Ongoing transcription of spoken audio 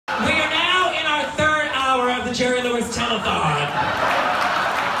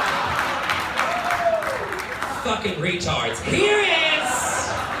fucking retards. Here is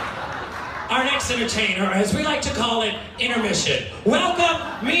our next entertainer, or as we like to call it, intermission.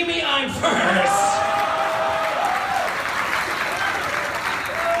 Welcome, Mimi Imfurst.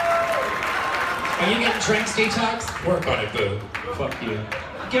 Are you getting drinks, Detox? Work on it, boo. Fuck you.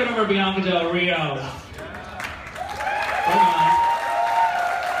 Get over Bianca Del Rio. Hold on.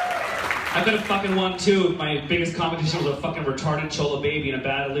 I could have fucking won too if my biggest competition was a fucking retarded Chola baby and a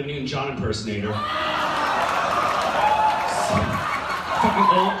bad Olivia Newton-John impersonator. Fucking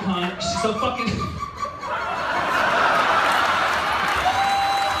old cunt. She's so fucking...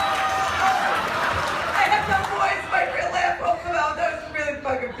 I have no voice. My real laugh won't come out. That was really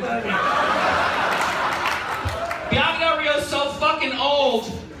fucking funny. Bianca Del Rio's so fucking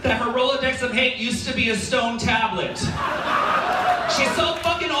old that her Rolodex of hate used to be a stone tablet. She's so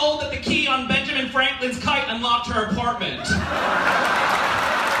fucking old that the key on Benjamin Franklin's kite unlocked her apartment.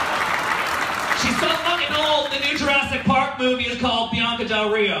 She's so fucking old, the new Jurassic Park movie is called Bianca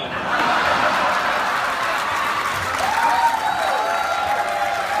Del Rio.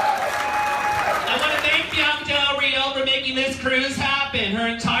 I want to thank Bianca Del Rio for making this cruise happen. Her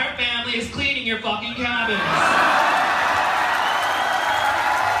entire family is cleaning your fucking cabins.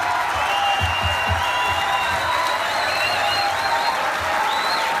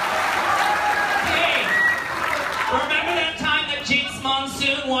 Jinkx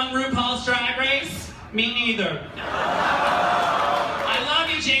Monsoon won RuPaul's Drag Race? Me neither. I love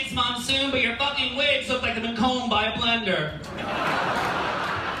you, Jinkx Monsoon, but your fucking wigs look like they've been combed by a blender.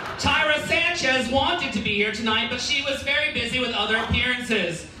 Tyra Sanchez wanted to be here tonight, but she was very busy with other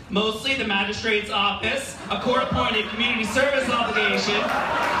appearances. Mostly the magistrate's office, a court-appointed community service obligation,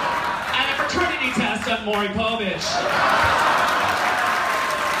 and a fraternity test on Maury Povich.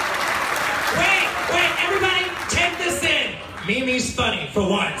 Wait, everybody, take this in. Mimi's funny for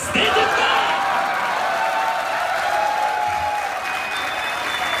once. This is good!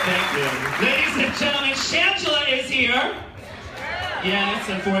 Thank you. Ladies and gentlemen, Shangela is here. Yes,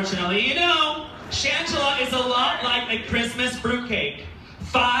 unfortunately. You know, Shangela is a lot like a Christmas fruitcake.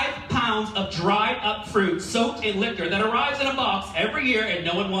 5 pounds of dried up fruit soaked in liquor that arrives in a box every year and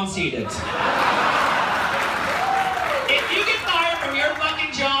no one wants to eat it. If you get fired from your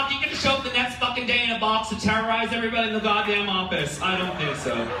fucking job, you can show up the next fucking day in a box to terrorize everybody in the goddamn office. I don't think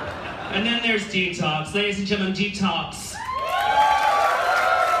so. And then there's Detox. Ladies and gentlemen, Detox.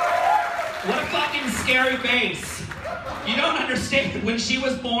 What a fucking scary face. You don't understand. When she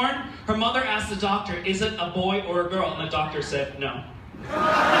was born, her mother asked the doctor, is it a boy or a girl? And the doctor said, no.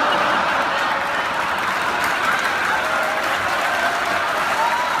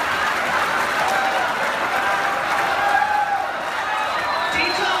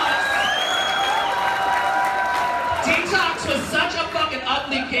 Detox was such a fucking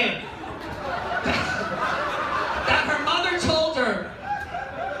ugly kid that her mother told her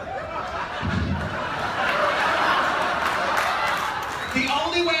the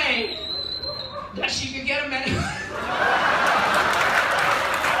only way that she could get a man.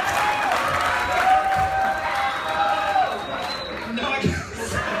 No, I can't.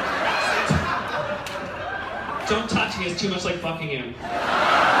 Don't touch me, it's too much like fucking him.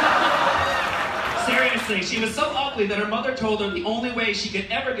 Seriously, she was so ugly that her mother told her the only way she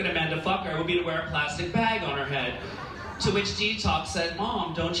could ever get a man to fuck her would be to wear a plastic bag on her head. To which Detox said,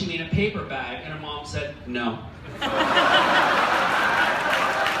 Mom, don't you mean a paper bag? And her mom said, no.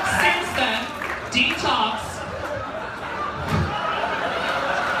 Since then, Detox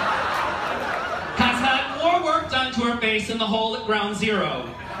has had more work done to her face than the hole at Ground Zero.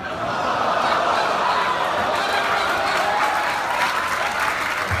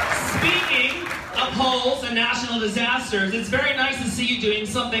 Speaking of holes and national disasters, it's very nice to see you doing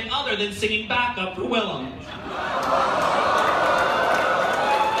something other than singing backup for Willam.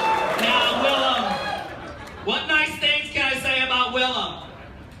 Now, Willam, what nice things can I say about Willam?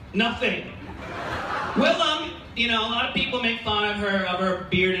 Nothing. Willam, you know, a lot of people make fun of her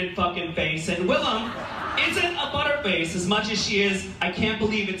bearded fucking face, and Willam isn't a butterface as much as she is, I can't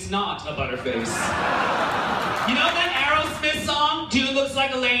believe it's not a butterface. You know that Aerosmith song, Dude Looks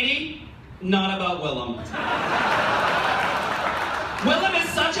Like a Lady? Not about Willam. Willam is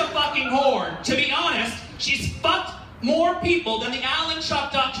such a fucking whore. To be honest, she's fucked more people than the Alan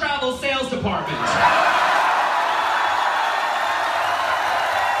Chuck Travel sales department.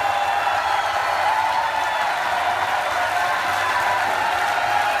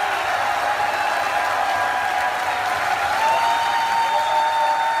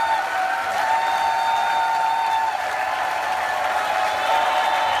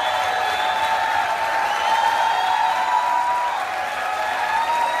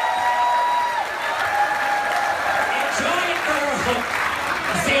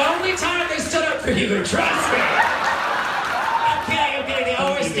 for you, trust me. I'm kidding. They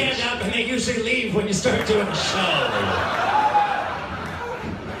always stand up and they usually leave when you start doing the show.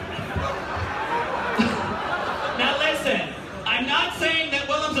 Now listen, I'm not saying that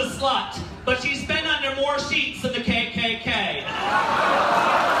Willam's a slut, but she's been under more sheets than the KKK.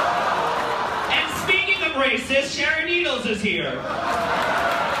 And speaking of racist, Sharon Needles is here.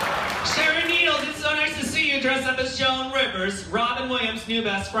 Sharon Needles, it's so nice to see you dressed up as Joan Rivers, Robin Williams' new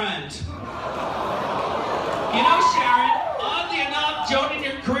best friend. You know, Sharon, oddly enough, Joan and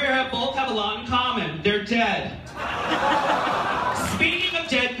your career both have a lot in common. They're dead. Speaking of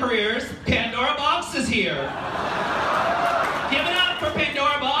dead careers, Pandora Boxx is here. Give it up for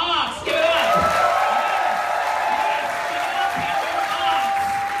Pandora Boxx. Give it up. Yes, give it up, Pandora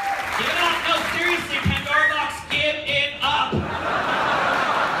Boxx. Give it up. No, seriously, Pandora Boxx, give it up.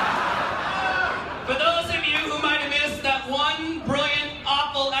 For those of you who might have missed that one brilliant,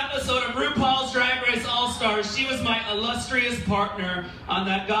 awful episode of RuPaul's Drag Race All-Stars, she was my illustrious partner on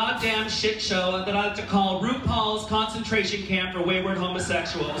that goddamn shit show that I like to call RuPaul's Concentration Camp for Wayward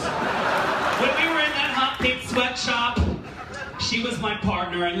Homosexuals. When we were in that hot pink sweatshop, she was my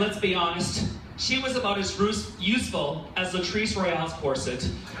partner, and let's be honest, she was about as useful as Latrice Royale's corset.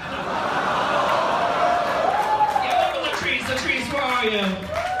 Yeah, Latrice, where are you?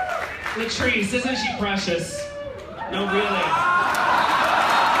 Latrice, isn't she precious? No, really. Isn't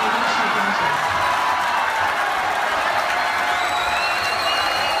she precious?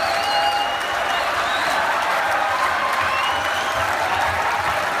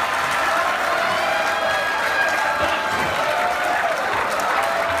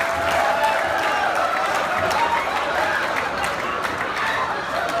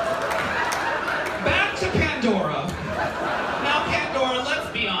 Back to Pandora. Now, Pandora, let's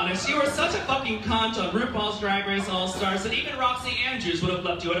be honest. You were such a fucking cunt on RuPaul's Drag Race All-Stars that even Roxy Andrews would have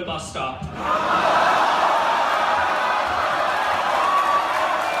left you at a bus stop. And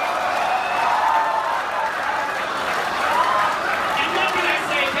what can I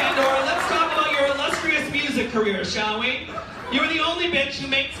say, Pandora? Let's talk about your illustrious music career, shall we? You were the only bitch who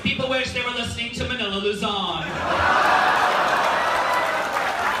makes people wish they were listening to Manila Luzon.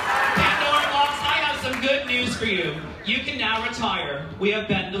 Pandora Boxx, I have some good news for you. You can now retire. We have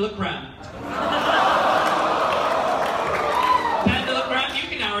Ben de la Creme. Ben de la Creme, you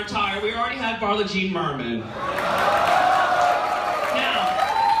can now retire. We already had Barla Jean Merman. Now,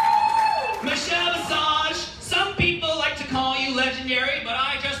 Michelle Visage, some people like to call you legendary, but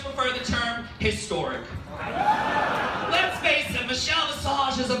I just prefer the term historic. Let's face it, Michelle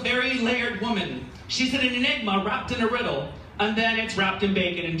Visage is a very layered woman. She's an enigma wrapped in a riddle, and then it's wrapped in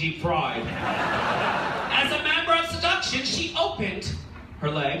bacon and deep fried. As a member of Seduction, she opened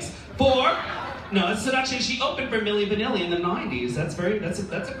her legs for, she opened for Milli Vanilli in the 90s. That's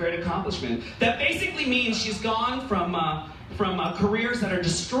a great accomplishment. That basically means she's gone from careers that are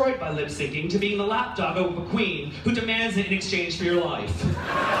destroyed by lip syncing to being the lapdog of a queen who demands it in exchange for your life.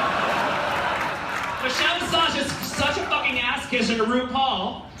 Michelle Visage is such a fucking ass kisser to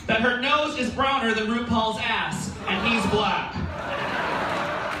RuPaul that her nose is browner than RuPaul's ass, and he's black.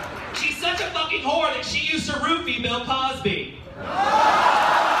 She's such a fucking whore that she used to roofie Bill Cosby. And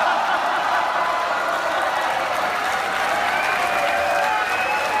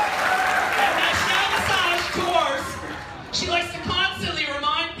Michelle Visage tours. She likes to constantly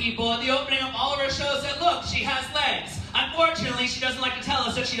remind people at the opening of all of her shows that, look, she has legs. Unfortunately, she doesn't like to tell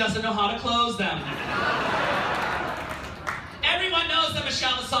us that she doesn't know how to close them. Everyone knows that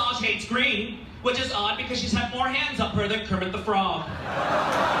Michelle Visage hates green, which is odd because she's had more hands up her than Kermit the Frog.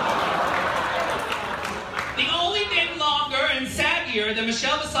 The only thing longer and saggier than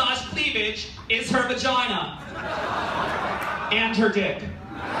Michelle Visage's cleavage is her vagina. And her dick.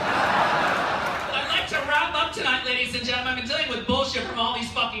 I'd like to wrap up tonight, ladies and gentlemen. I've been dealing with bullshit from all these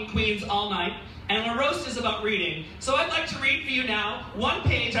fucking queens all night. And our roast is about reading. So I'd like to read for you now one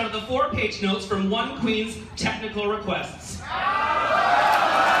page out of the 4-page notes from one queen's technical requests. Can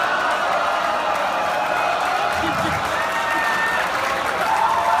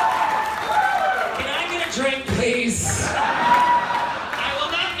I get a drink, please? I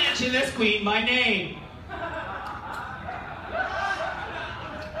will not mention this queen by name.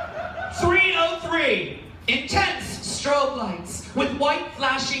 303. Intense strobe lights with white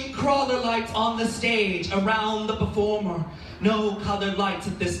flashing crawler lights on the stage around the performer. No colored lights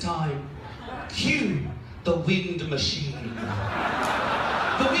at this time. Cue the wind machine.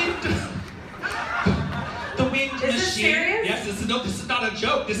 The wind Is this machine. serious? Yes, this is not a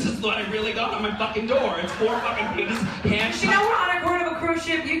joke. This is what I really got on my fucking door. It's 4 fucking pages. Hand You know we're on a Carnival cruise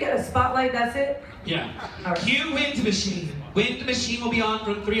ship. You get a spotlight. That's it. Yeah. All right. Cue wind machine. Wind machine will be on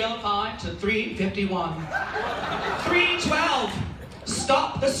from 3:05 to 3:51. 3:12.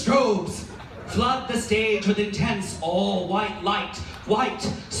 Stop the strobes. Flood the stage with intense all-white light. White,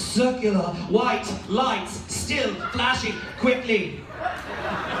 circular, white lights, still flashing quickly.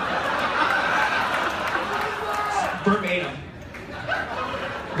 Verbatim.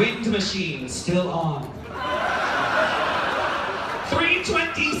 Wind machine still on.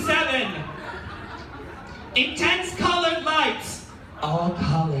 3:27. Intense colored lights, all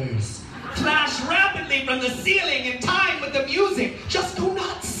colors, flash rapidly from the ceiling in time with the music. Just go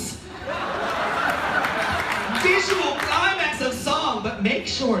nuts. Visual climax of song, but make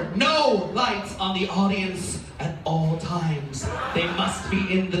sure no lights on the audience at all times. They must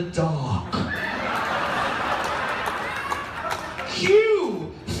be in the dark. Cue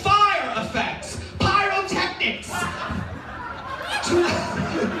fire effects, pyrotechnics.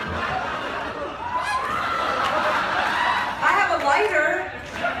 Lighter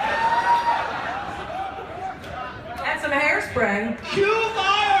and some hairspray. Cue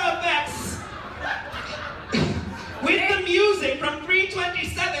fire effects with the music from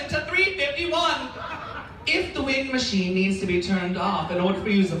 3:27 to 3:51. If the wind machine needs to be turned off in order for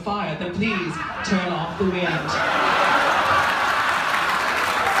you to use a fire, then please turn off the wind.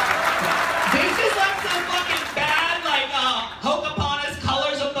 This is like some fucking bad, like Pocahontas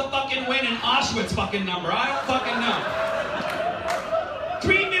colors of the fucking wind in Auschwitz fucking number. I don't fucking know.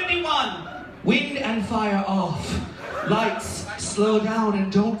 3:51, wind and fire off. Lights, slow down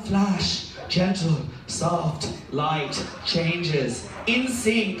and don't flash. Gentle, soft, light changes. In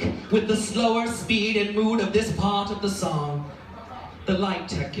sync with the slower speed and mood of this part of the song. The light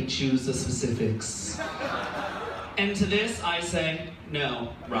tech can choose the specifics. And to this I say,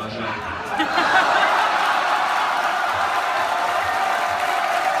 no, Raja.